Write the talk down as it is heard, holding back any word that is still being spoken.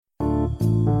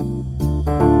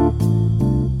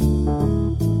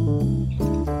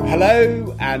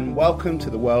Hello and welcome to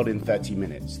The World in 30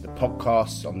 Minutes, the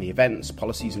podcast on the events,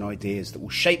 policies and ideas that will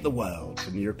shape the world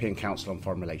from the European Council on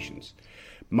Foreign Relations.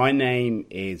 My name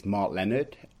is Mark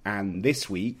Leonard, and this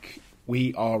week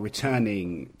we are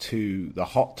returning to the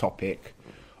hot topic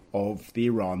of the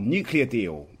Iran nuclear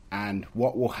deal and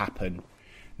what will happen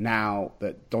now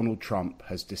that Donald Trump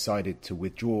has decided to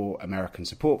withdraw American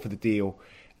support for the deal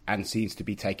and seems to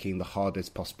be taking the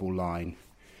hardest possible line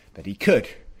that he could.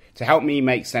 To help me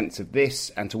make sense of this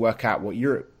and to work out what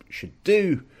Europe should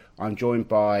do, I'm joined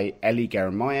by Eli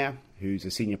Geremia, who's a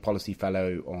senior policy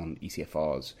fellow on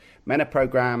ECFR's MENA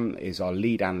programme, is our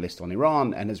lead analyst on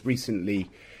Iran, and has recently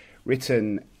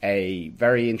written a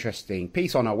very interesting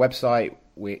piece on our website,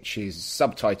 which is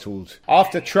subtitled,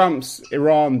 "After Trump's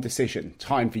Iran Decision,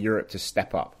 Time for Europe to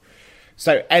Step Up."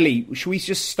 So, Eli, should we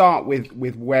just start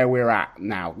with where we're at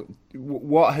now?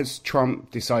 What has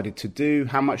Trump decided to do?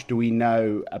 How much do we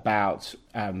know about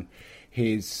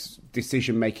his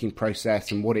decision-making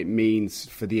process and what it means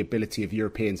for the ability of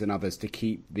Europeans and others to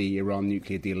keep the Iran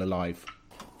nuclear deal alive?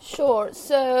 Sure.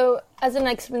 So, as an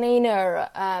explainer,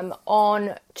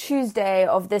 on Tuesday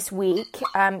of this week,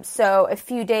 so a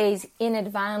few days in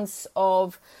advance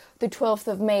of the 12th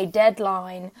of May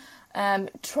deadline,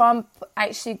 Trump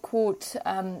actually caught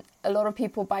a lot of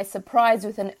people by surprise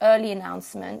with an early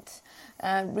announcement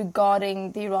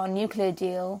regarding the Iran nuclear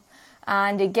deal.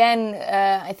 And again,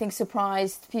 I think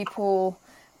surprised people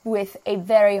with a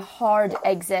very hard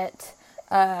exit,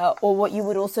 or what you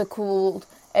would also call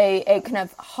a kind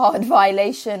of hard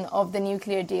violation of the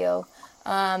nuclear deal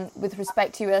with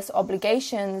respect to US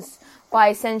obligations, by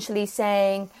essentially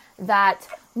saying that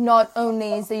not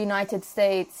only is the United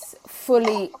States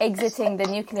fully exiting the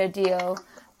nuclear deal,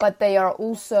 but they are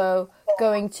also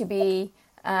going to be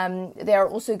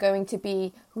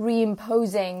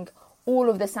reimposing all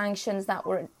of the sanctions that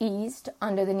were eased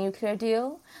under the nuclear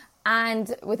deal,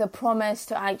 and with a promise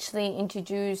to actually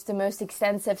introduce the most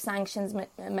extensive sanctions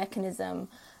mechanism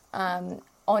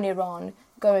on Iran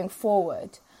going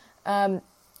forward. And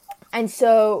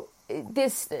so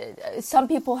this, some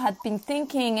people had been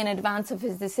thinking in advance of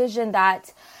his decision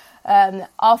that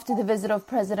after the visit of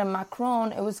President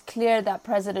Macron, it was clear that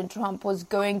President Trump was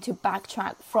going to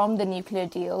backtrack from the nuclear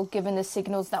deal, given the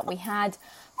signals that we had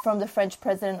from the French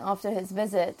president after his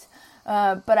visit.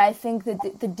 But I think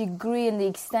that the degree and the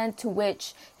extent to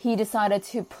which he decided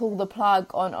to pull the plug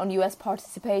on US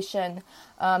participation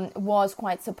was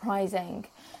quite surprising.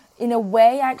 In a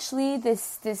way, actually,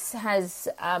 this has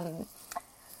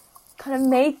kind of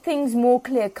made things more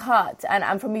clear-cut,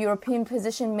 and from a European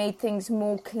position made things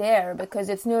more clear, because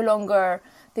it's no longer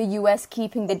the US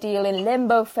keeping the deal in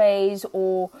limbo phase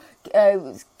or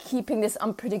keeping this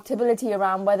unpredictability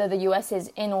around whether the US is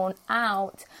in or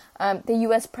out. The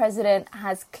US president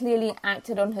has clearly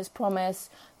acted on his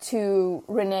promise to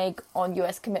renege on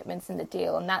US commitments in the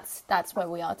deal, and that's where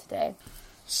we are today.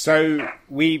 So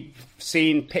we've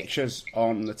seen pictures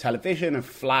on the television of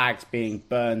flags being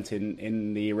burnt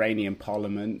in the Iranian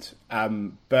parliament,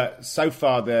 but so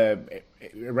far the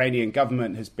Iranian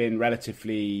government has been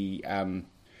relatively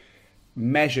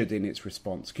measured in its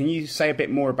response. Can you say a bit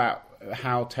more about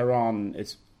how Tehran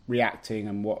is reacting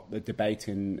and what the debate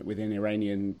within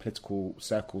Iranian political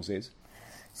circles is?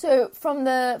 So from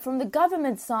the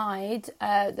government side,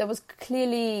 there was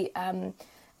clearly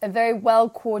a very well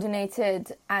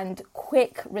coordinated and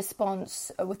quick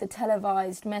response with a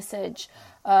televised message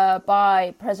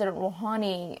by President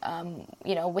Rouhani,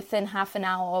 within half an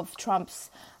hour of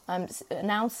Trump's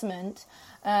announcement,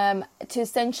 to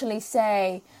essentially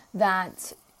say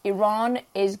that Iran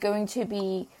is going to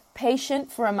be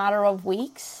patient for a matter of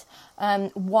weeks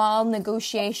while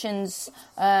negotiations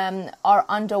are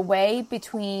underway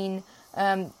between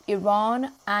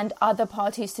Iran and other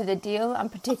parties to the deal,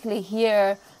 and particularly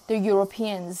here, the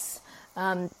Europeans.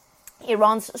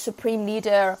 Iran's supreme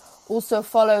leader also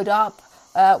followed up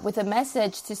with a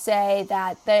message to say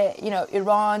that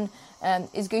Iran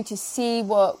is going to see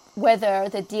whether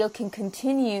the deal can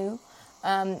continue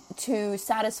to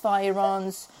satisfy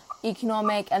Iran's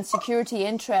economic and security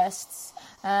interests,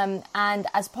 and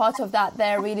as part of that,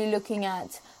 they're really looking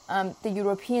at the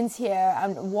Europeans here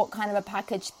and what kind of a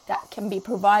package that can be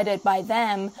provided by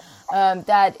them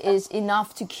that is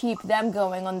enough to keep them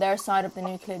going on their side of the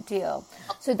nuclear deal.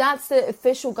 So that's the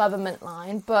official government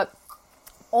line. But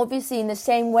obviously, in the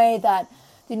same way that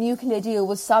the nuclear deal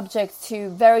was subject to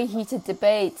very heated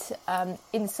debate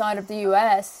inside of the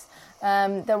US,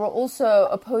 there were also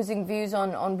opposing views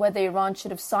on whether Iran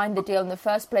should have signed the deal in the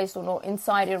first place or not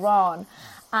inside Iran.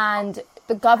 And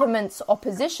the government's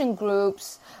opposition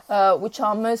groups, which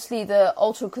are mostly the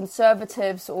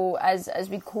ultra-conservatives, or as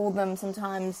we call them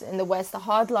sometimes in the West, the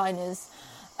hardliners,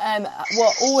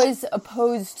 were always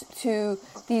opposed to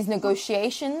these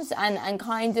negotiations and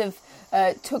kind of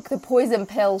took the poison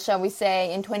pill, shall we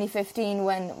say, in 2015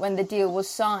 when the deal was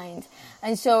signed.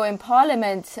 And so in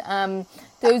Parliament,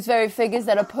 those very figures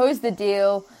that opposed the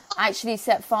deal actually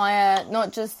set fire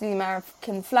not just to the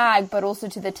American flag, but also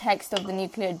to the text of the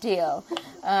nuclear deal.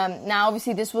 Now,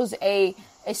 obviously, this was a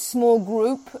small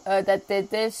group that did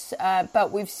this,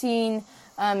 but we've seen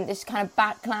this kind of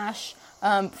backlash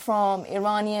from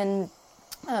Iranian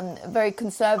very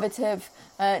conservative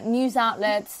news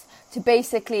outlets to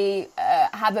basically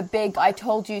have a big "I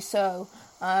told you so"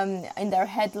 in their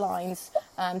headlines,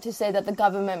 to say that the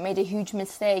government made a huge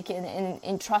mistake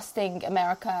in trusting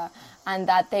America, and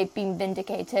that they've been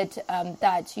vindicated,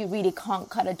 that you really can't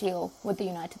cut a deal with the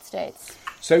United States.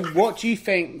 So what do you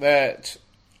think that,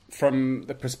 from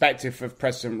the perspective of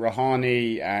President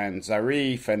Rouhani and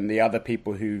Zarif and the other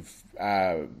people who've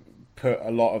put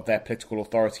a lot of their political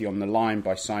authority on the line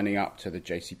by signing up to the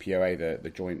JCPOA, the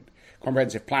Joint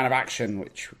Comprehensive Plan of Action,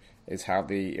 which is how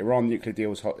the Iran nuclear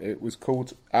deal was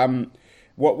called,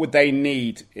 what would they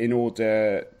need in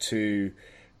order to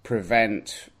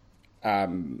prevent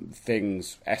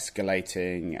things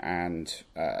escalating and,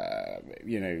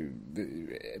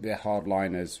 the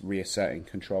hardliners reasserting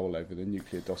control over the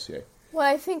nuclear dossier? Well,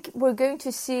 I think we're going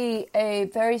to see a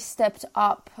very stepped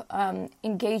up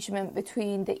engagement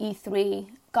between the E3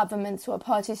 governments who are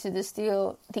parties to this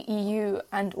deal, the EU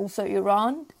and also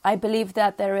Iran. I believe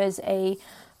that there is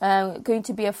going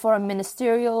to be a foreign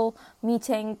ministerial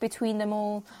meeting between them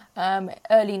all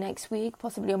early next week,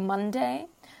 possibly on Monday.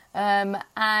 And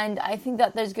I think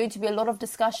that there's going to be a lot of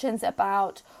discussions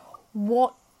about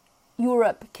what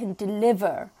Europe can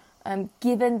deliver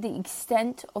given the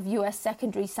extent of US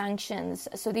secondary sanctions.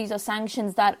 So these are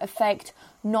sanctions that affect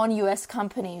non-US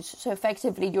companies, so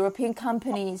effectively European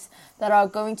companies that are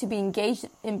going to be engaged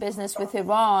in business with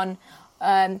Iran.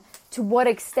 To what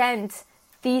extent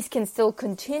these can still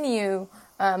continue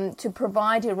to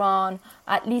provide Iran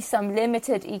at least some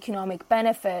limited economic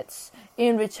benefits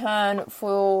in return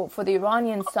for the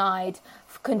Iranian side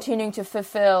continuing to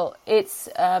fulfill its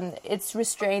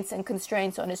restraints and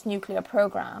constraints on its nuclear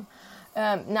program.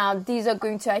 Now, these are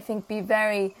going to, I think, be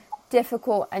very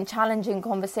difficult and challenging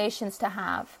conversations to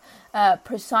have,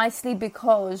 precisely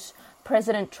because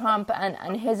President Trump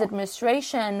and his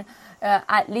administration,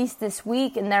 at least this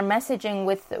week in their messaging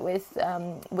with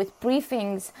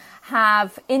briefings,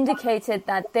 have indicated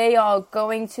that they are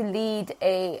going to lead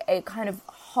a kind of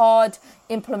hard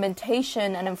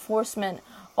implementation and enforcement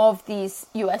of these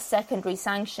U.S. secondary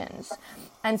sanctions.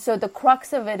 And so the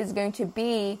crux of it is going to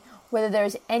be whether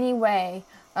there's any way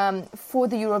for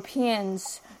the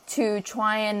Europeans to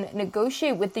try and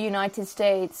negotiate with the United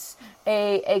States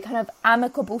a kind of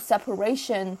amicable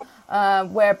separation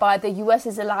whereby the US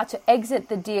is allowed to exit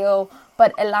the deal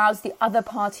but allows the other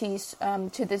parties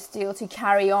to this deal to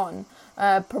carry on,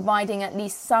 providing at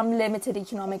least some limited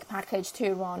economic package to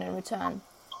Iran in return.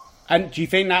 And do you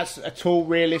think that's at all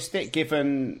realistic,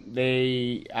 given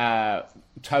the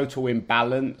total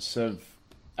imbalance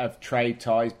of trade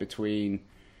ties between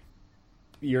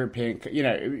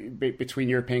between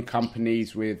European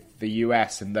companies with the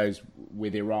US and those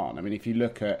with Iran? I mean, if you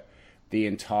look at the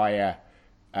entire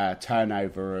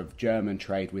turnover of German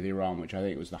trade with Iran, which I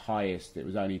think was the highest, it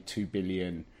was only 2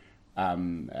 billion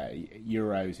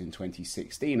euros in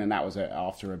 2016, and that was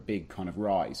after a big kind of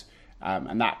rise.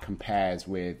 And that compares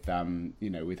with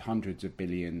with hundreds of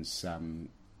billions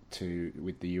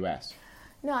with the US.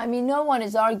 No, I mean, no one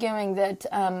is arguing that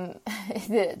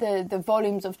the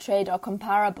volumes of trade are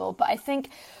comparable. But I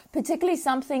think particularly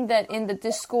something that in the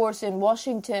discourse in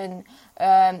Washington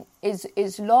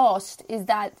is lost is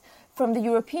that from the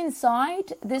European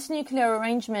side, this nuclear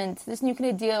arrangement, this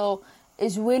nuclear deal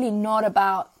is really not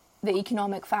about the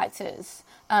economic factors.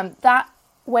 That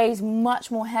weighs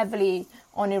much more heavily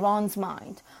on Iran's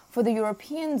mind. For the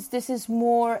Europeans, this is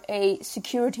more a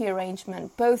security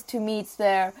arrangement, both to meet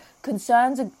their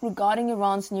concerns regarding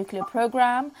Iran's nuclear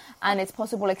program and its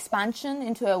possible expansion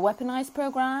into a weaponized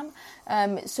program,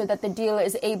 so that the deal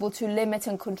is able to limit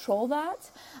and control that.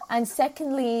 And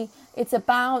secondly, it's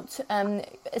about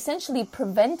essentially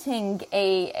preventing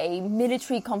a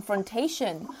military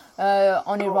confrontation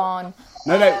on Iran.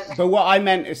 No, but what I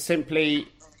meant is simply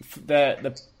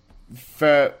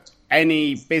for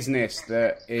any business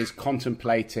that is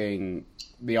contemplating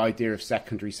the idea of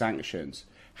secondary sanctions,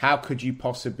 how could you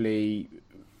possibly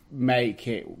make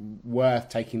it worth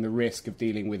taking the risk of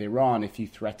dealing with Iran if you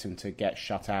threaten to get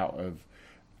shut out of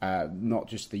not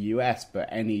just the US, but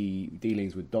any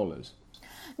dealings with dollars?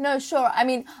 No, sure. I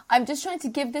mean, I'm just trying to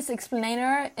give this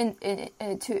explainer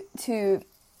to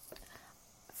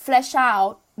flesh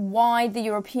out why the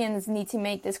Europeans need to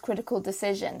make this critical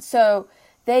decision. So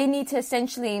they need to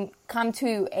essentially come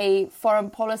to a foreign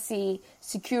policy,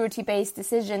 security-based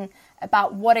decision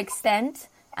about what extent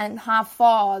and how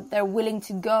far they're willing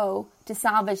to go to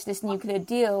salvage this nuclear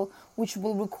deal, which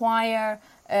will require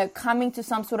coming to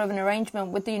some sort of an arrangement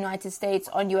with the United States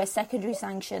on US secondary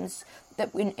sanctions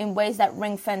that in ways that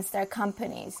ring-fence their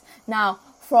companies. Now,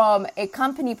 from a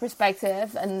company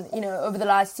perspective, and over the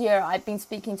last year, I've been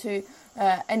speaking to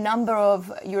a number of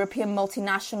European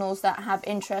multinationals that have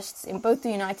interests in both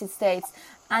the United States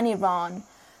and Iran.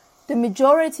 The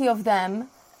majority of them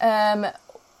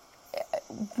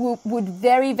would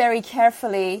very, very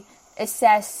carefully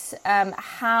assess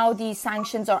how these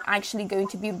sanctions are actually going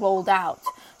to be rolled out.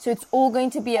 So it's all going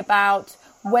to be about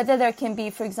whether there can be,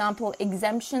 for example,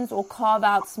 exemptions or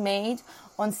carve-outs made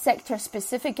on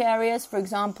sector-specific areas, for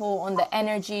example, on the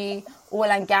energy,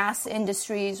 oil and gas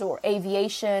industries or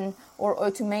aviation or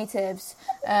automotives,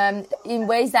 in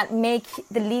ways that make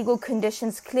the legal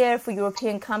conditions clear for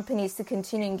European companies to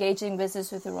continue engaging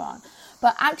business with Iran.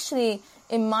 But actually,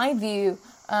 in my view,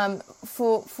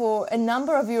 for a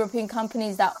number of European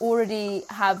companies that already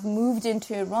have moved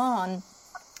into Iran,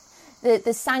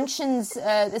 the sanctions,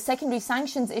 the secondary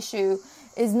sanctions issue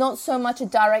is not so much a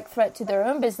direct threat to their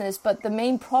own business, but the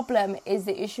main problem is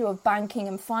the issue of banking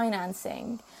and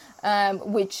financing,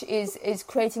 which is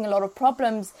creating a lot of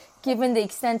problems given the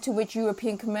extent to which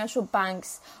European commercial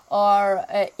banks are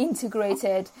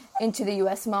integrated into the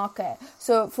US market.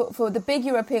 So for the big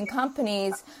European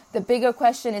companies, the bigger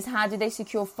question is how do they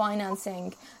secure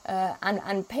financing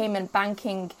and payment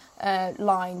banking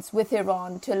lines with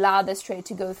Iran to allow this trade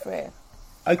to go through.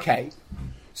 Okay,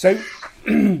 so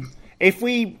if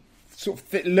we sort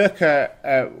of look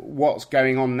at what's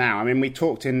going on now, I mean, we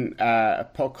talked in a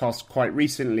podcast quite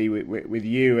recently with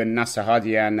you and Nasser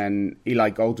Hadian and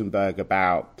Eli Goldenberg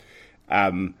about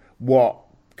what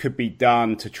could be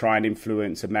done to try and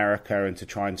influence America and to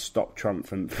try and stop Trump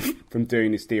from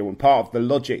doing this deal. And part of the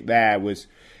logic there was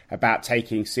about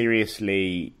taking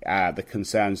seriously the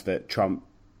concerns that Trump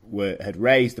had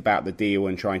raised about the deal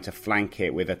and trying to flank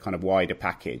it with a kind of wider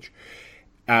package.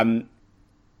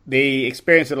 The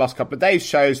experience of the last couple of days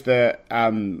shows that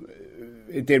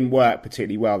it didn't work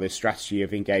particularly well, this strategy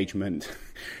of engagement.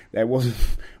 There wasn't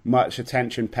much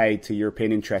attention paid to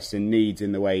European interests and needs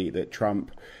in the way that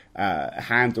Trump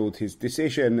handled his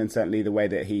decision and certainly the way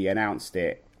that he announced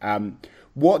it.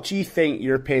 What do you think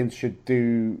Europeans should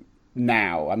do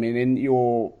now? I mean, in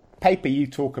your paper, you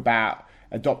talk about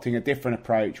adopting a different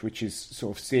approach, which is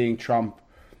sort of seeing Trump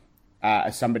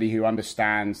as somebody who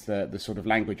understands the sort of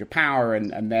language of power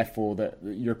and therefore that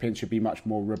Europeans should be much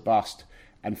more robust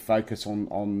and focus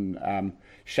on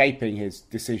shaping his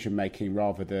decision-making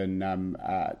rather than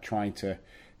trying to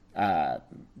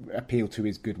appeal to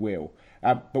his goodwill.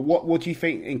 But what do you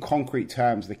think in concrete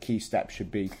terms the key steps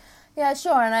should be? Yeah,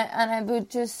 sure. And I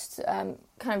would just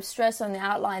kind of stress on the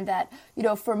outline that,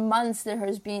 for months there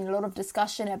has been a lot of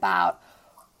discussion about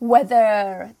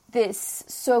whether this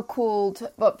so-called,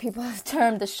 what people have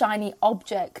termed the shiny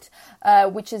object,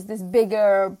 which is this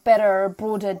bigger, better,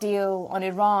 broader deal on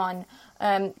Iran,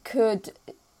 could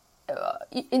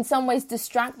in some ways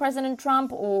distract President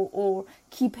Trump or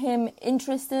keep him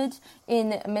interested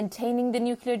in maintaining the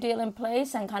nuclear deal in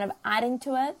place and kind of adding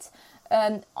to it.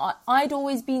 I'd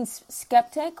always been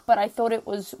skeptic, but I thought it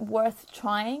was worth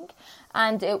trying,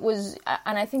 and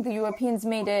I think the Europeans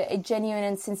made a genuine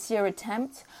and sincere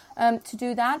attempt to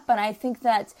do that. But I think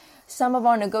that some of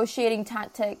our negotiating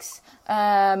tactics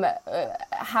have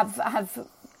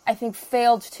I think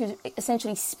failed to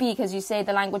essentially speak, as you say,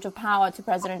 the language of power to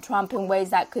President Trump in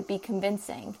ways that could be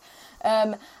convincing.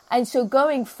 And so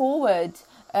going forward,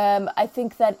 I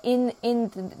think that in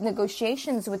the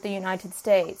negotiations with the United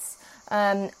States,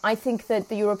 I think that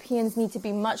the Europeans need to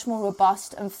be much more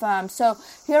robust and firm. So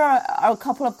here are a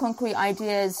couple of concrete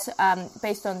ideas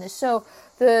based on this. So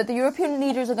the European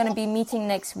leaders are going to be meeting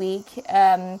next week,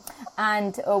 and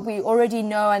we already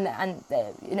know, and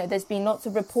there's been lots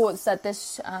of reports that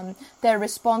their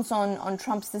response on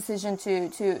Trump's decision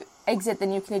to exit the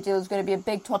nuclear deal is going to be a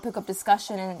big topic of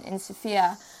discussion in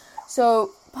Sofia.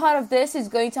 So part of this is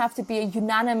going to have to be a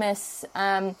unanimous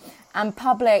and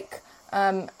public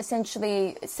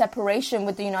essentially separation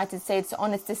with the United States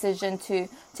on its decision to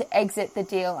exit the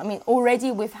deal. I mean,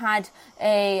 already we've had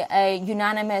a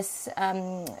unanimous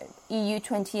EU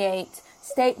 28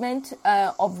 statement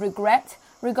of regret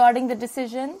regarding the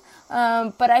decision.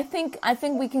 But I think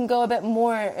we can go a bit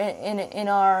more in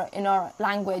our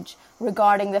language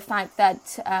regarding the fact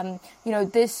that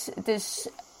this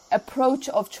approach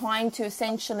of trying to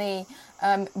essentially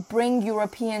bring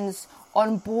Europeans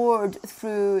on board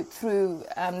through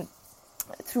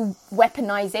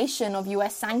weaponization of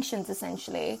US sanctions,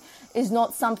 essentially, is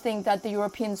not something that the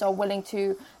Europeans are willing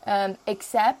to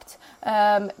accept,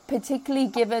 particularly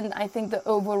given, I think, the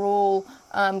overall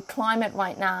climate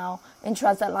right now in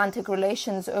transatlantic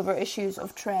relations over issues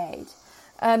of trade.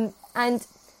 And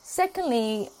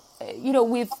secondly,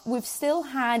 we've still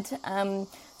had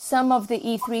some of the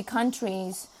E3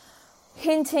 countries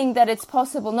hinting that it's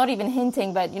possible, not even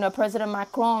hinting, but, President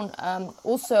Macron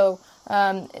also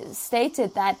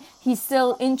stated that he's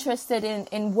still interested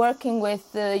in working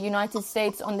with the United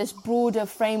States on this broader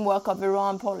framework of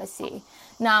Iran policy.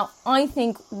 Now, I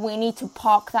think we need to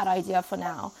park that idea for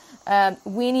now.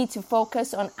 We need to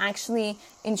focus on actually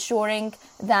ensuring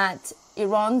that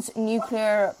Iran's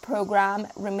nuclear program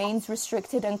remains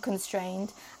restricted and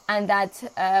constrained, and that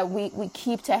we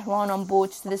keep Tehran on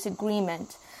board to this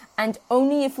agreement. And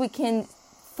only if we can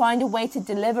find a way to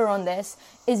deliver on this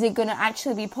is it going to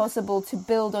actually be possible to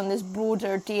build on this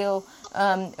broader deal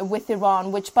with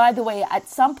Iran, which, by the way, at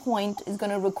some point is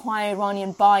going to require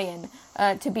Iranian buy-in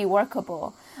to be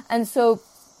workable. And so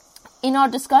in our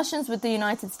discussions with the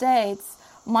United States,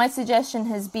 my suggestion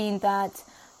has been that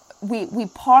we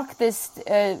park this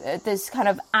kind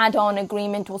of add-on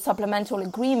agreement or supplemental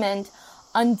agreement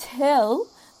until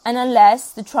and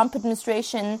unless the Trump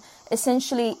administration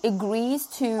essentially agrees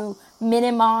to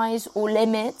minimize or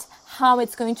limit how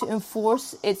it's going to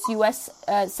enforce its US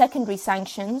secondary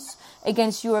sanctions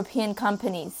against European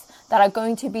companies that are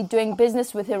going to be doing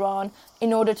business with Iran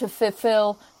in order to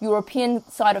fulfill European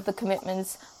side of the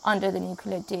commitments under the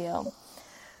nuclear deal.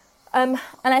 And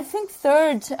I think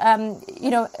third,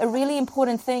 a really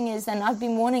important thing is, and I've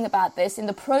been warning about this, in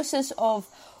the process of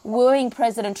wooing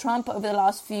President Trump over the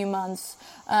last few months,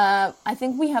 I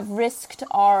think we have risked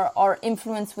our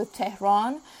influence with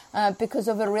Tehran because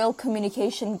of a real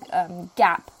communication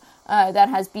gap that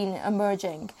has been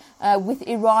emerging, with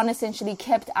Iran essentially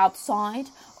kept outside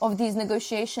of these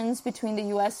negotiations between the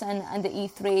US and the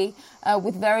E3,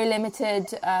 with very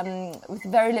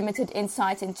limited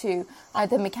insight into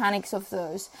the mechanics of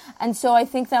those. And so I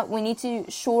think that we need to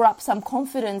shore up some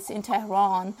confidence in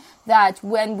Tehran that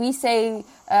when we say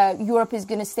Europe is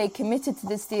going to stay committed to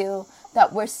this deal,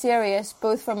 that we're serious,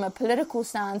 both from a political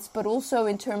stance, but also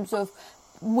in terms of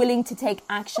willing to take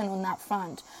action on that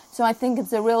front. So I think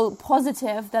it's a real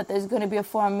positive that there's going to be a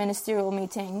foreign ministerial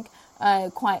meeting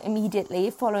quite immediately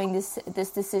following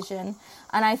this decision.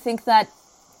 And I think that,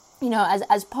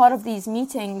 as part of these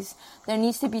meetings, there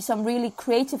needs to be some really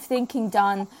creative thinking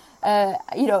done,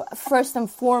 first and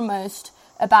foremost,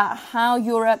 about how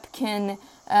Europe can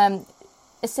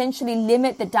essentially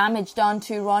limit the damage done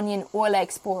to Iranian oil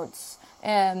exports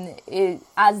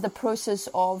as the process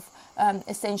of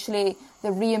essentially the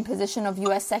reimposition of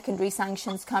US secondary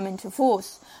sanctions come into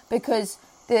force, because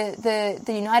the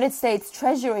United States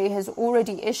Treasury has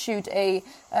already issued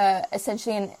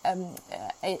essentially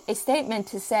a statement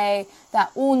to say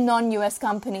that all non-US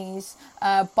companies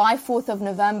by 4th of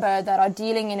November that are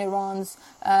dealing in Iran's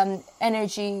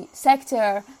energy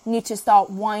sector need to start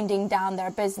winding down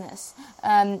their business.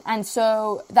 And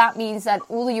so that means that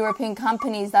all the European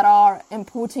companies that are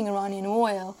importing Iranian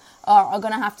oil are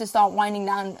going to have to start winding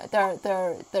down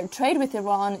their trade with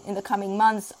Iran in the coming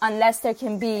months, unless there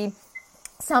can be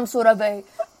some sort of a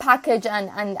package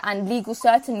and legal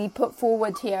certainty put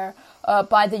forward here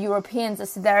by the Europeans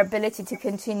as to their ability to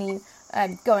continue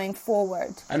going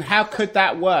forward. And how could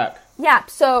that work? Yeah,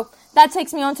 so that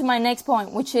takes me on to my next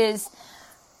point, which is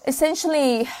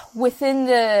essentially within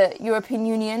the European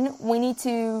Union, we need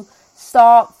to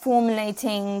start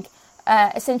formulating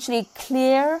essentially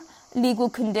clear legal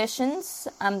conditions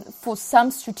for some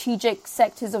strategic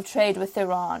sectors of trade with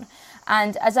Iran.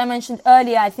 And as I mentioned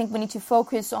earlier, I think we need to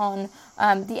focus on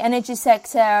the energy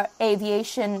sector,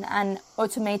 aviation and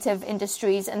automotive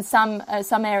industries, and some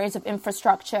areas of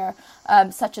infrastructure,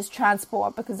 such as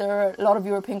transport, because there are a lot of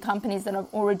European companies that have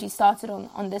already started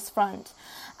on this front.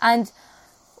 And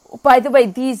by the way,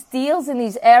 these deals in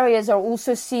these areas are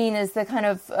also seen as the kind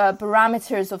of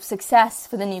parameters of success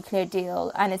for the nuclear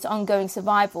deal and its ongoing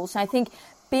survival. So I think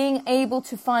being able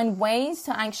to find ways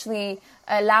to actually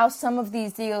allow some of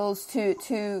these deals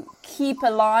to keep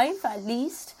alive, at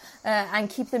least, and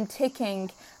keep them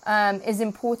ticking is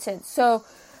important. So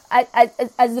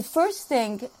as the first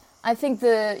thing, I think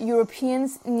the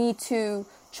Europeans need to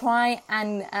try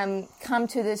and come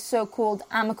to this so-called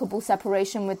amicable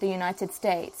separation with the United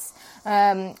States.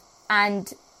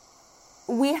 And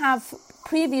we have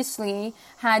previously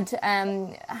had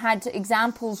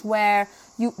examples where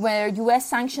US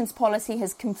sanctions policy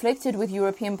has conflicted with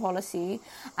European policy,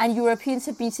 and Europeans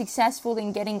have been successful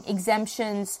in getting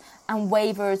exemptions and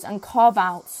waivers and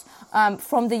carve-outs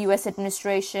from the US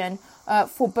administration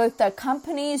for both their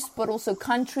companies, but also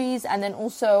countries, and then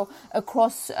also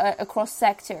across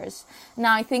sectors.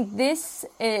 Now, I think this,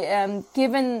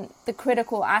 given the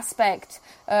critical aspect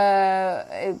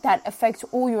that affects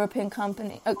all European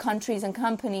countries and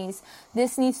companies,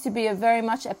 this needs to be very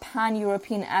much a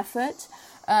pan-European effort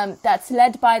that's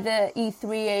led by the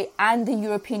E3 and the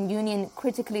European Union.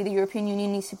 Critically, the European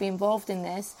Union needs to be involved in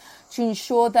this to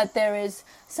ensure that there is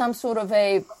some sort of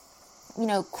a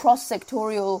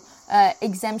cross-sectorial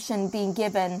exemption being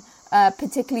given,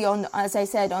 particularly on, as I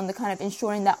said, on the kind of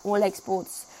ensuring that oil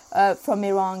exports from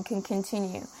Iran can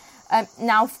continue.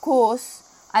 Now, of course,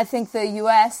 I think the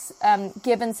US,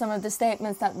 given some of the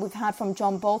statements that we've had from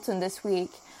John Bolton this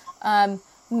week,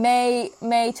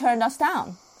 may turn us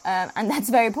down, and that's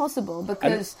very possible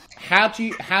because. And how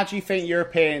do you think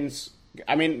Europeans?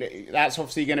 I mean, that's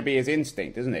obviously going to be his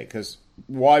instinct, isn't it? Because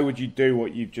why would you do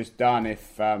what you've just done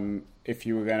if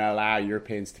you were going to allow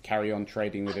Europeans to carry on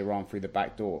trading with Iran through the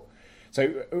back door?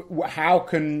 So how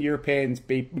can Europeans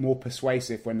be more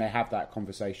persuasive when they have that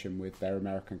conversation with their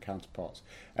American counterparts?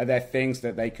 Are there things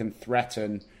that they can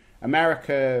threaten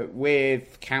America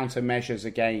with, countermeasures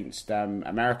against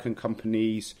American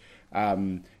companies?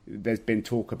 There's been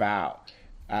talk about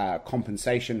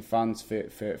compensation funds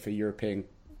for European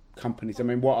companies. I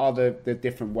mean, what are the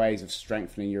different ways of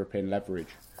strengthening European leverage?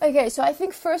 Okay, so I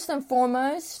think first and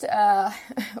foremost,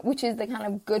 which is the kind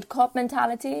of good cop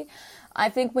mentality, I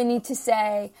think we need to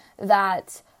say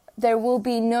that there will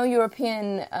be no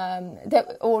European,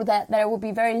 that there will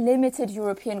be very limited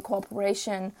European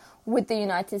cooperation with the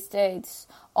United States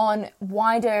on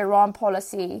wider Iran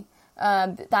policy.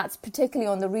 That's particularly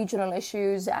on the regional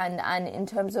issues and in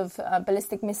terms of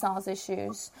ballistic missiles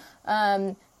issues.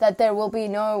 That there will be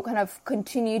no kind of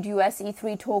continued US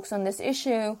E3 talks on this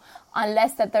issue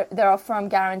unless that there are firm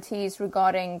guarantees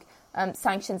regarding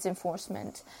sanctions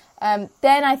enforcement.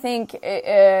 Then I think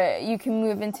you can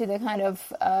move into the kind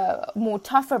of more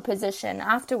tougher position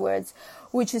afterwards,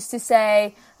 which is to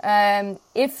say,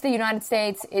 if the United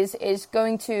States is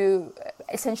going to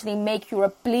essentially make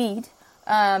Europe bleed,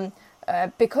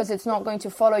 because it's not going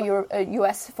to follow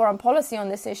US foreign policy on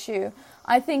this issue,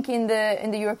 I think in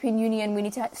the European Union we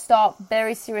need to start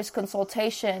very serious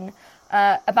consultation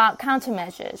about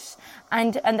countermeasures,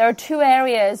 and there are two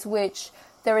areas which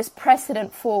there is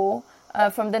precedent for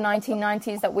from the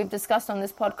 1990s that we've discussed on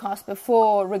this podcast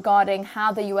before regarding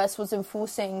how the US was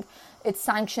enforcing its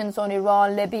sanctions on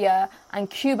Iran, Libya, and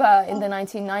Cuba in the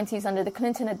 1990s under the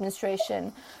Clinton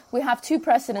administration. We have two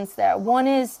precedents there. One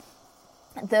is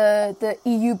the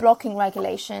EU blocking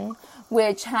regulation,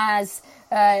 which has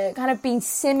kind of been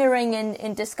simmering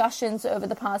in discussions over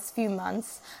the past few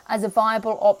months as a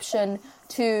viable option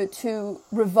to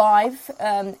revive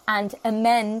and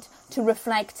amend to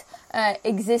reflect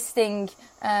existing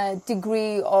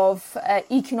degree of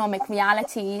economic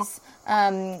realities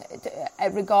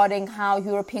regarding how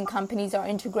European companies are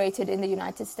integrated in the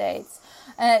United States.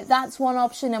 That's one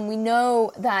option, and we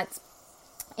know that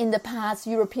in the past,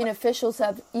 European officials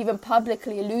have even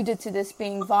publicly alluded to this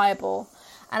being viable.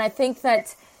 And I think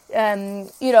that,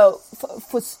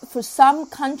 for some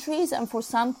countries and for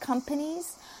some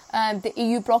companies, the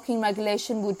EU blocking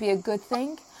regulation would be a good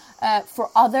thing. For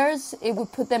others, it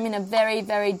would put them in a very,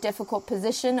 very difficult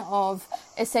position of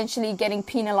essentially getting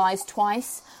penalized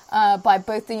twice by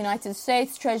both the United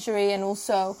States Treasury and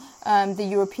also the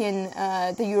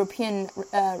European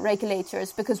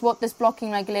regulators. Because what this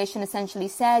blocking regulation essentially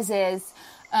says is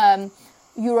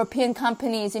European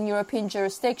companies in European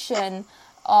jurisdiction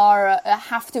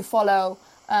have to follow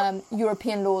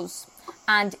European laws,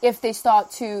 and if they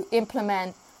start to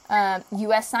implement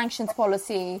US sanctions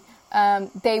policy,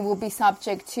 they will be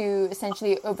subject to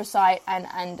essentially oversight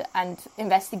and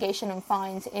investigation and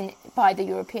fines by the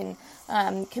European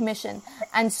Commission.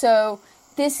 And so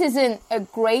this isn't a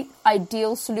great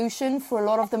ideal solution for a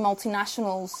lot of the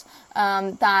multinationals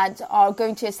that are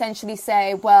going to essentially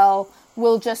say, well,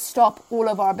 we'll just stop all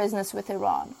of our business with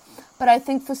Iran. But I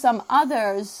think for some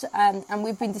others, and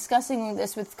we've been discussing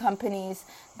this with companies,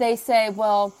 they say,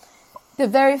 well, the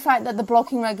very fact that the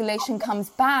blocking regulation comes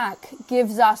back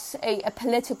gives us a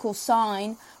political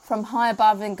sign from high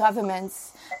above in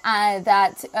governments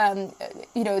that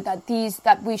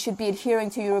we should be adhering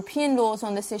to European laws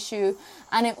on this issue,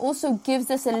 and it also gives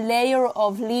us a layer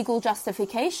of legal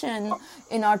justification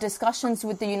in our discussions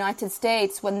with the United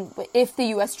States if the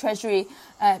U.S. Treasury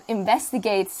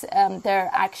investigates their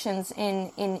actions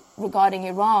in regarding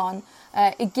Iran.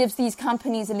 It gives these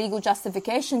companies a legal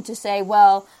justification to say,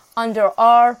 well, under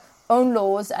our own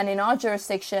laws and in our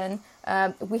jurisdiction,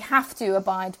 we have to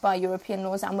abide by European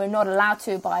laws, and we're not allowed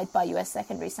to abide by US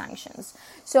secondary sanctions.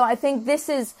 So I think this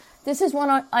is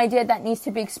one idea that needs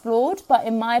to be explored, but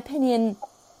in my opinion,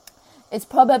 it's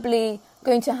probably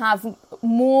going to have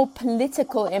more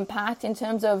political impact in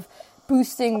terms of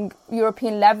boosting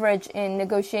European leverage in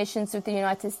negotiations with the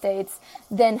United States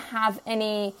than have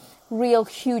any real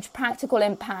huge practical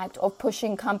impact of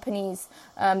pushing companies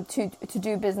to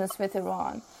do business with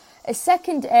Iran. A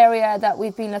second area that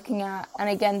we've been looking at, and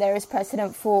again there is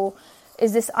precedent for,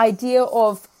 is this idea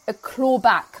of a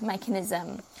clawback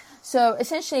mechanism. So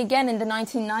essentially, again, in the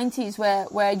 1990s,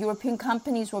 where European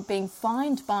companies were being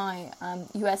fined by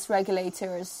US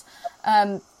regulators,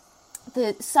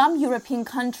 some European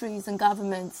countries and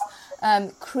governments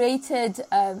created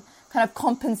kind of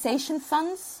compensation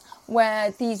funds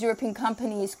where these European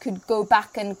companies could go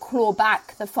back and claw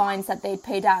back the fines that they'd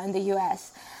paid out in the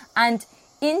US. And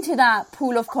into that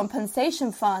pool of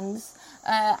compensation funds,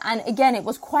 and again, it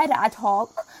was quite ad hoc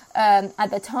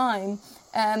at the time,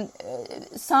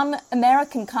 some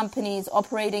American companies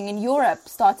operating in Europe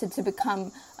started to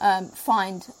become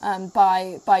fined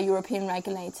by European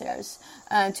regulators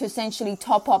to essentially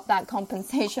top up that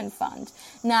compensation fund.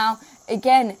 Now,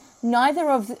 again, neither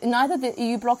the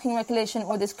EU blocking regulation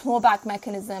or this clawback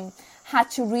mechanism had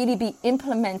to really be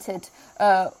implemented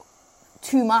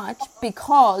too much,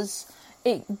 because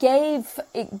it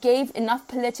gave enough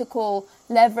political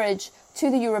leverage to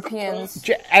the Europeans.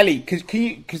 Ellie,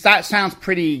 because that sounds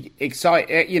pretty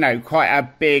exciting, quite a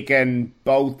big and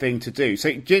bold thing to do.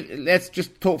 So let's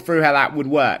just talk through how that would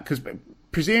work, because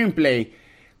presumably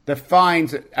the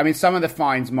fines, some of the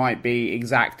fines might be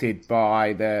exacted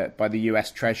by the US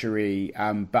Treasury,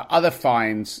 but other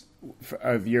fines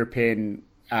of European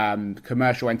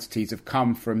commercial entities have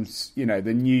come from,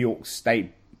 the New York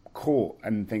State Court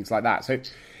and things like that. So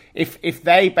if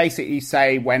they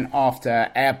basically went after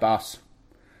Airbus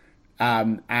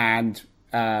and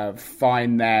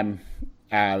fine them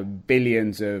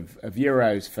billions of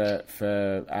euros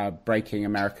for breaking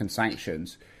American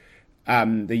sanctions,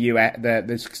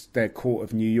 the Court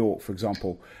of New York, for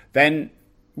example, then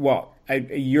what? A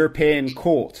European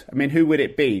court? Who would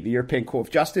it be? The European Court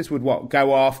of Justice would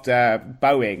go after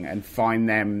Boeing and fine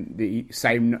them the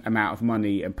same amount of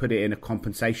money and put it in a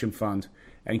compensation fund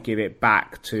and give it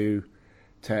back to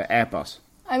Airbus?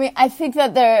 I think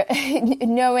that they're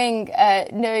knowing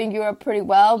Europe pretty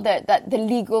well, that the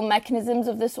legal mechanisms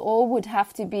of this all would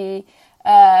have to be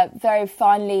very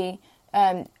finely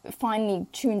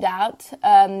tuned out.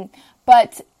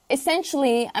 But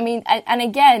essentially, and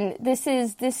again, this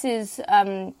is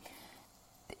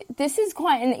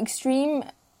quite an extreme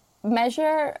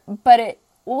measure, but it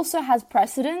also has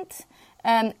precedent,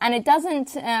 and it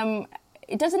doesn't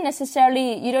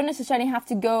necessarily. You don't necessarily have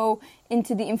to go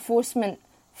into the enforcement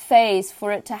phase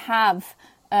for it to have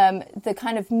the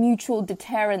kind of mutual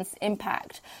deterrence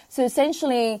impact. So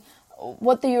essentially,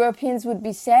 what the Europeans would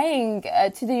be saying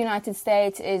to the United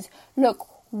States is, look,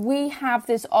 we have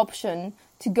this option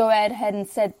to go ahead and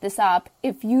set this up.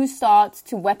 If you start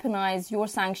to weaponize your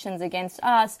sanctions against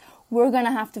us, we're going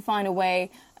to have to find a way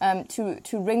to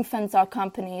ring fence our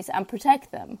companies and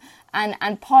protect them.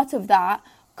 And part of that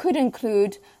could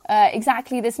include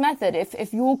exactly this method.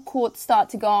 If your courts start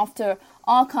to go after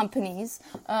our companies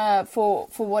for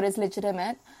what is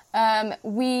legitimate,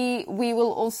 we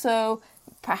will also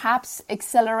perhaps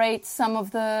accelerate some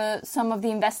of the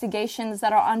investigations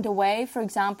that are underway, for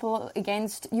example,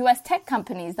 against US tech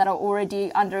companies that are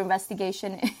already under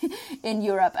investigation in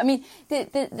Europe.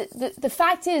 The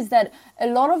fact is that a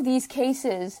lot of these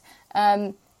cases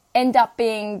end up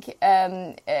being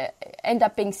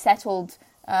settled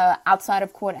outside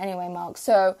of court anyway, Mark.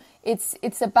 So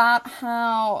it's about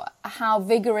how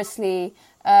vigorously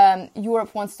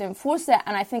Europe wants to enforce it,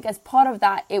 and I think as part of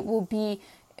that, it will be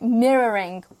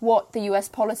mirroring what the US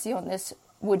policy on this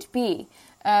would be.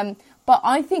 But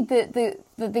I think that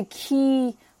the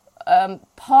key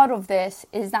part of this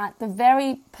is that the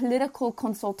very political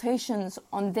consultations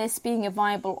on this being a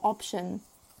viable option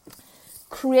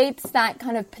creates that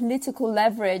kind of political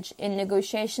leverage in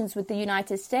negotiations with the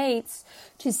United States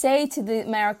to say to the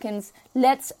Americans,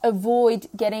 let's avoid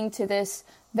getting to this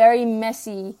very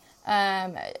messy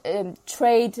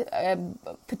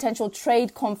potential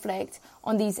trade conflict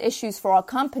on these issues for our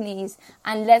companies,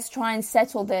 and let's try and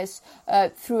settle this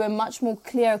through a much more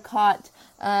clear-cut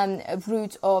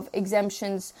route of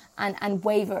exemptions and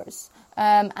waivers.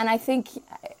 And I think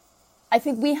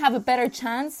we have a better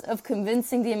chance of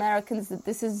convincing the Americans that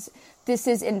this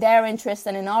is in their interest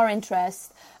and in our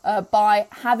interest by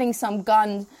having some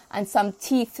gun and some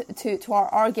teeth to our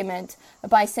argument,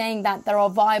 by saying that there are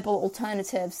viable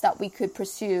alternatives that we could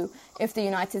pursue if the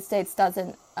United States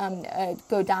doesn't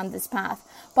go down this path.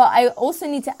 But I also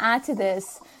need to add to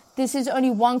this is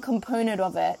only one component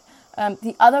of it.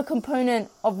 The other component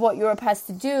of what Europe has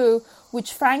to do,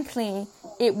 which frankly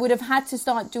it would have had to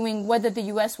start doing whether the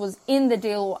US was in the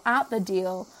deal or out the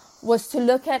deal, was to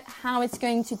look at how it's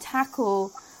going to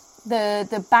tackle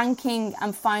the banking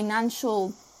and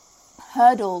financial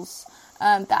hurdles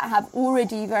that have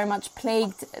already very much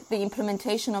plagued the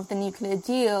implementation of the nuclear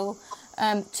deal,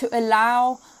 to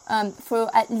allow for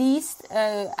at least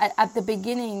at the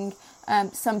beginning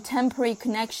some temporary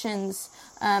connections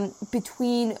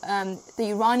between the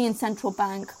Iranian central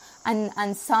bank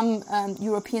and some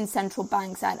European central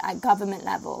banks at government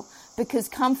level. Because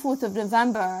come 4th of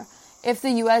November, if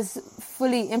the US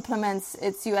fully implements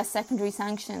its US secondary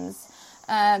sanctions,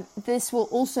 this will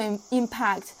also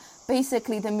impact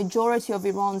basically the majority of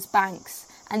Iran's banks.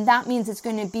 And that means it's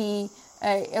going to be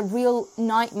a real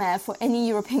nightmare for any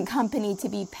European company to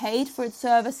be paid for its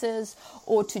services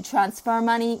or to transfer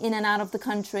money in and out of the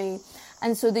country.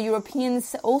 And so the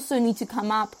Europeans also need to come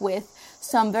up with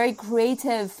some very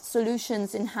creative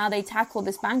solutions in how they tackle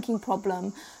this banking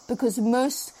problem, because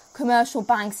most commercial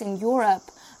banks in Europe,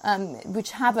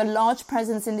 which have a large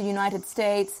presence in the United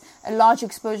States, a large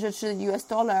exposure to the US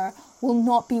dollar, will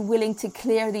not be willing to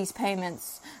clear these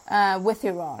payments with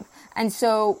Iran. And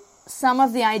so some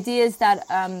of the ideas that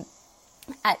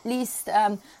at least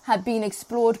have been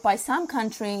explored by some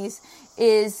countries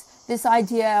is this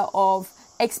idea of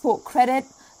export credit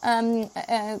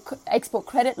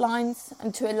lines,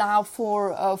 and to allow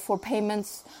for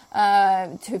payments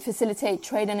to facilitate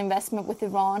trade and investment with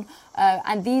Iran.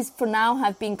 And these for now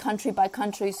have been country by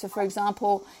country. So for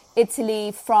example,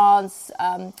 Italy, France,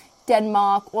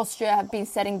 Denmark, Austria have been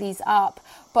setting these up.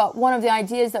 But one of the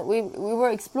ideas that we were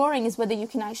exploring is whether you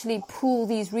can actually pool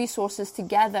these resources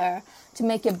together to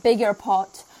make a bigger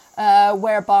pot,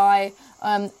 whereby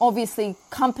obviously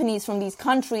companies from these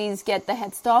countries get the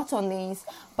head start on these,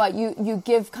 but you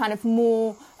give kind of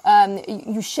more,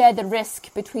 you share the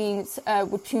risk between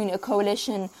a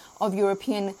coalition of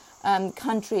European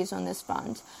countries on this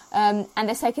front. And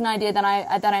the second idea that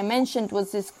I mentioned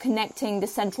was this connecting the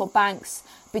central banks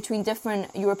between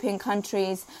different European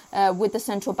countries with the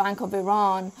Central Bank of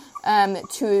Iran,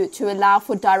 to allow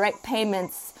for direct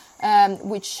payments,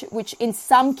 which in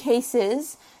some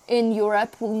cases in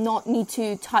Europe will not need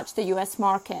to touch the US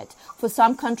market. For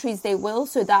some countries they will,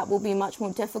 so that will be much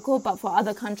more difficult, but for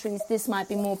other countries this might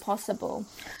be more possible.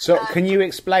 So can you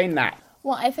explain that?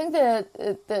 Well, I think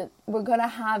that we're going to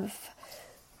have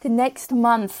the next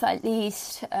month at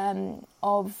least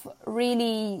of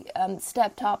really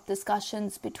stepped up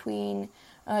discussions between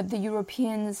the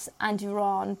Europeans and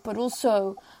Iran, but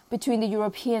also between the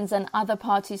Europeans and other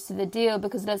parties to the deal,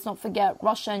 because let's not forget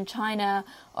Russia and China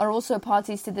are also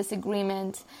parties to this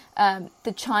agreement.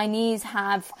 The Chinese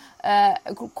have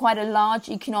quite a large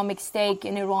economic stake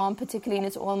in Iran, particularly in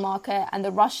its oil market, and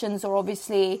the Russians are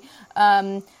obviously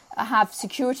have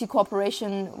security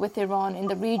cooperation with Iran in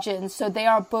the region. So they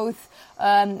are both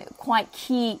quite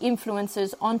key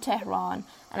influences on Tehran.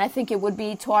 And I think it would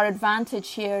be to our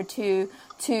advantage here to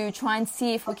try and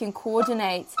see if we can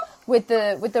coordinate with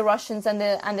the Russians and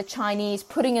the Chinese,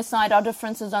 putting aside our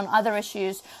differences on other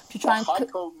issues to try and.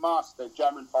 Heiko Maas, the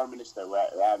German Foreign Minister,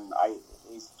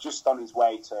 he's just on his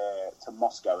way to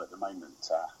Moscow at the moment.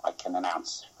 I can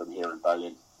announce from here in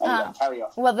Berlin. Anyway, carry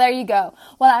on. Well, there you go.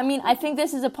 Well, I mean, I think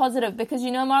this is a positive because,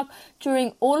 Mark,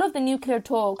 during all of the nuclear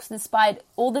talks, despite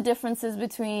all the differences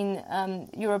between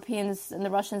Europeans and the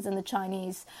Russians and the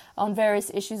Chinese on various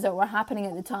issues that were happening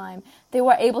at the time, they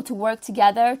were able to work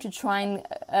together to try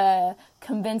and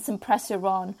convince and press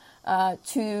Iran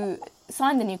to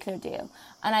sign the nuclear deal.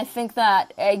 And I think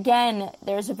that, again,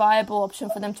 there's a viable option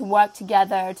for them to work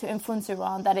together to influence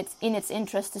Iran, that it's in its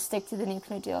interest to stick to the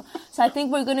nuclear deal. So I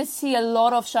think we're going to see a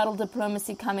lot of shuttle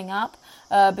diplomacy coming up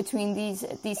between these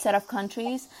set of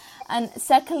countries. And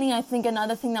secondly, I think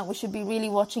another thing that we should be really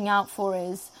watching out for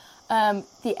is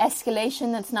the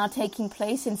escalation that's now taking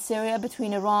place in Syria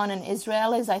between Iran and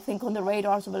Israel is, I think, on the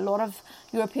radars of a lot of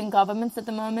European governments at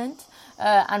the moment,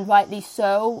 and rightly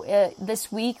so.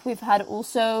 This week we've had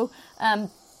also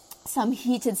some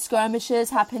heated skirmishes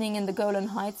happening in the Golan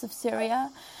Heights of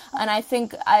Syria. And I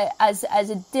think as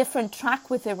a different track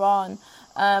with Iran,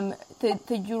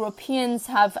 the Europeans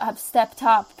have stepped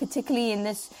up, particularly in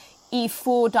this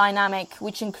E4 dynamic,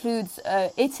 which includes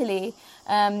Italy.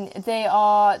 They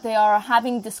are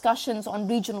having discussions on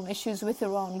regional issues with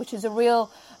Iran, which is a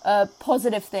real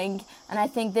positive thing. And I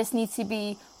think this needs to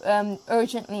be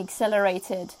urgently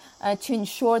accelerated to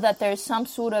ensure that there's some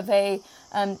sort of a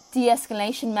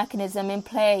de-escalation mechanism in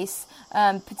place,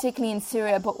 particularly in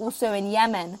Syria, but also in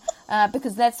Yemen.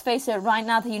 Because let's face it, right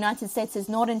now the United States is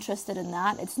not interested in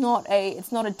that. It's not a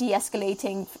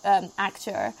de-escalating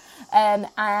actor,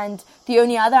 and the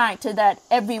only other actor that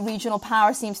every regional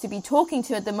power seems to be talking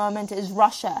to at the moment is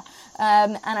Russia.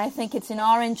 And I think it's in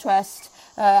our interest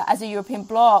as a European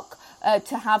bloc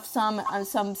to have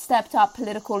some stepped up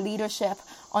political leadership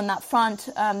on that front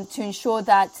to ensure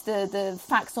that the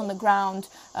facts on the ground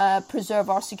preserve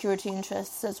our security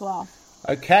interests as well.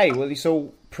 Okay, well, these are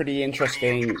all pretty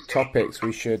interesting topics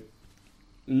we should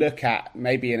look at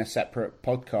maybe in a separate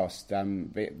podcast,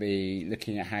 the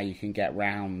looking at how you can get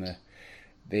round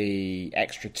the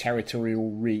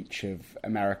extraterritorial reach of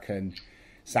American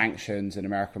sanctions and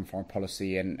American foreign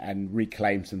policy and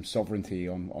reclaim some sovereignty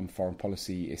on foreign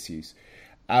policy issues.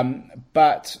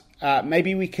 But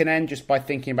maybe we can end just by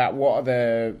thinking about what are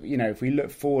the, if we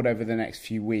look forward over the next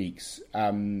few weeks,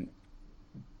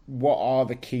 what are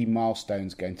the key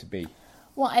milestones going to be?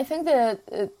 Well, I think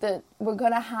that we're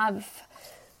going to have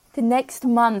the next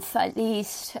month at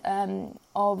least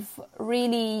of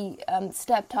really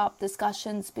stepped up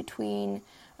discussions between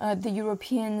the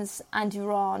Europeans and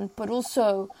Iran, but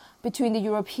also between the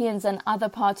Europeans and other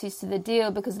parties to the deal,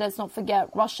 because let's not forget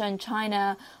Russia and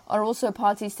China are also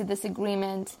parties to this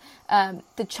agreement.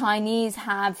 The Chinese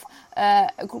have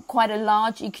quite a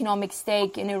large economic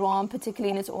stake in Iran,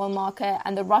 particularly in its oil market,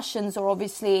 and the Russians are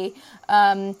obviously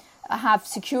have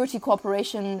security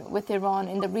cooperation with Iran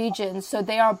in the region. So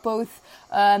they are both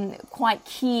quite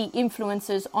key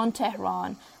influencers on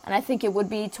Tehran. And I think it would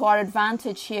be to our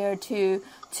advantage here to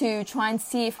try and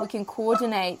see if we can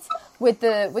coordinate with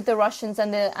the Russians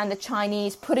and the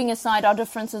Chinese, putting aside our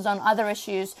differences on other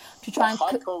issues to try and.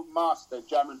 Heiko Maas, the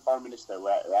German Foreign Minister,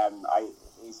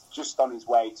 he's just on his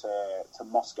way to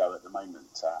Moscow at the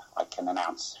moment. I can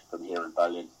announce from here in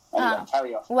Berlin. Anyway,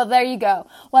 carry on. Well, there you go.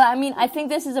 Well, I mean, I think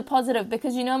this is a positive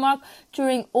because, Mark,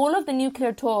 during all of the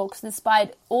nuclear talks,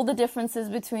 despite all the differences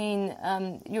between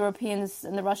Europeans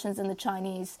and the Russians and the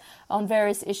Chinese on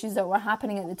various issues that were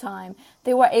happening at the time,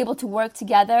 they were able to work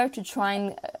together to try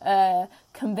and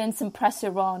convince and press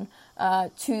Iran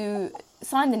to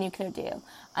sign the nuclear deal.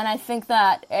 And I think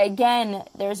that, again,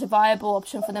 there's a viable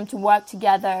option for them to work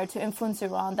together to influence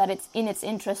Iran, that it's in its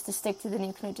interest to stick to the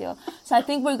nuclear deal. So I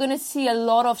think we're going to see a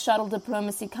lot of shuttle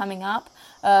diplomacy coming up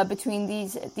between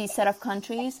these set of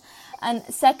countries. And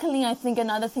secondly, I think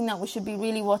another thing that we should be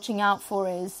really watching out for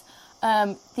is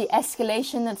the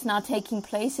escalation that's now taking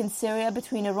place in Syria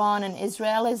between Iran and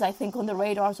Israel is, I think, on the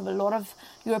radars of a lot of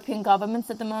European governments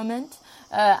at the moment,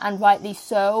 and rightly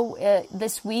so.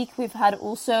 This week we've had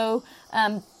also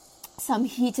some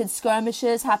heated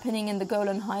skirmishes happening in the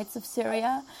Golan Heights of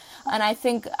Syria. And I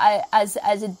think as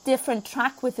a different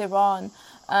track with Iran,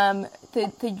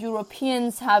 the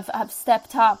Europeans have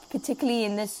stepped up, particularly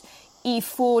in this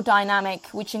E4 dynamic,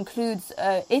 which includes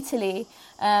Italy.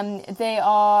 They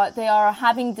are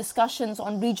having discussions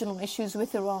on regional issues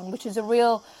with Iran, which is a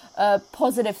real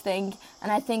positive thing.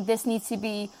 And I think this needs to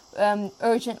be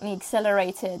urgently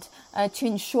accelerated to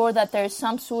ensure that there's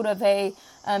some sort of a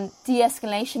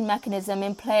de-escalation mechanism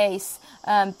in place,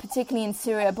 particularly in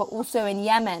Syria, but also in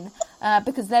Yemen.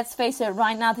 Because let's face it,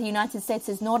 right now the United States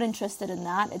is not interested in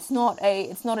that. It's not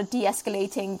a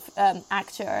de-escalating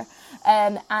actor,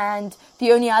 and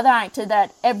the only other actor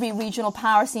that every regional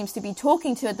power seems to be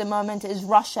talking to at the moment is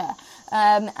Russia.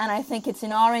 And I think it's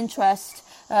in our interest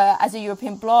as a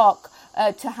European bloc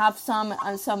to have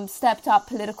some stepped up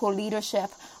political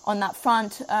leadership on that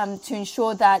front to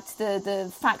ensure that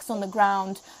the facts on the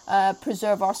ground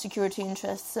preserve our security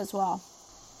interests as well.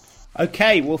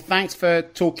 Okay, well, thanks for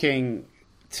talking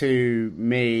to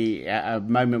me at a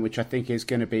moment which I think is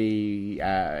going to be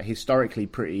historically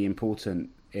pretty important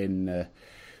in the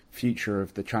future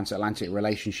of the transatlantic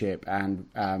relationship, and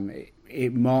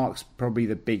it marks probably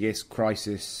the biggest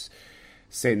crisis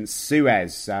since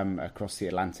Suez across the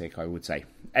Atlantic, I would say.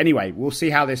 Anyway, we'll see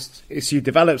how this issue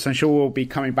develops. I'm sure we'll be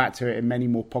coming back to it in many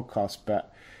more podcasts,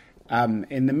 but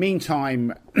in the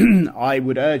meantime, I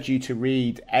would urge you to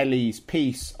read Ellie's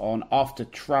piece on After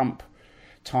Trump,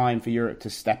 time for Europe to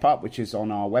step up, which is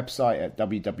on our website at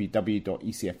www.ecfr.eu.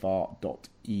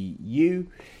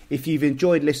 If you've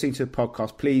enjoyed listening to the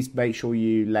podcast, please make sure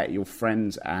you let your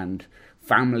friends and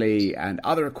family and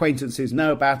other acquaintances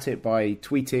know about it by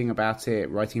tweeting about it,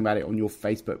 writing about it on your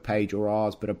Facebook page or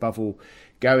ours, but above all,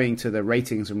 going to the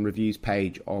ratings and reviews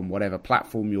page on whatever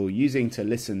platform you're using to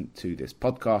listen to this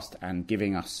podcast and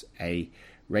giving us a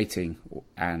rating,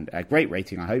 and a great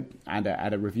rating, I hope, and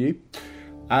a review.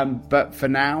 But for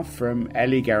now, from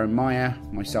Ellie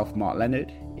Gerenmeyer, myself, Mark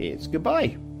Leonard, it's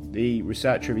goodbye. The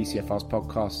researcher of ECFR's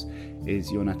podcast is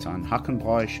Jonathan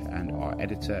Hackenbroich, and our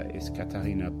editor is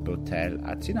Katharina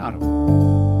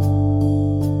Botel-Azinaro.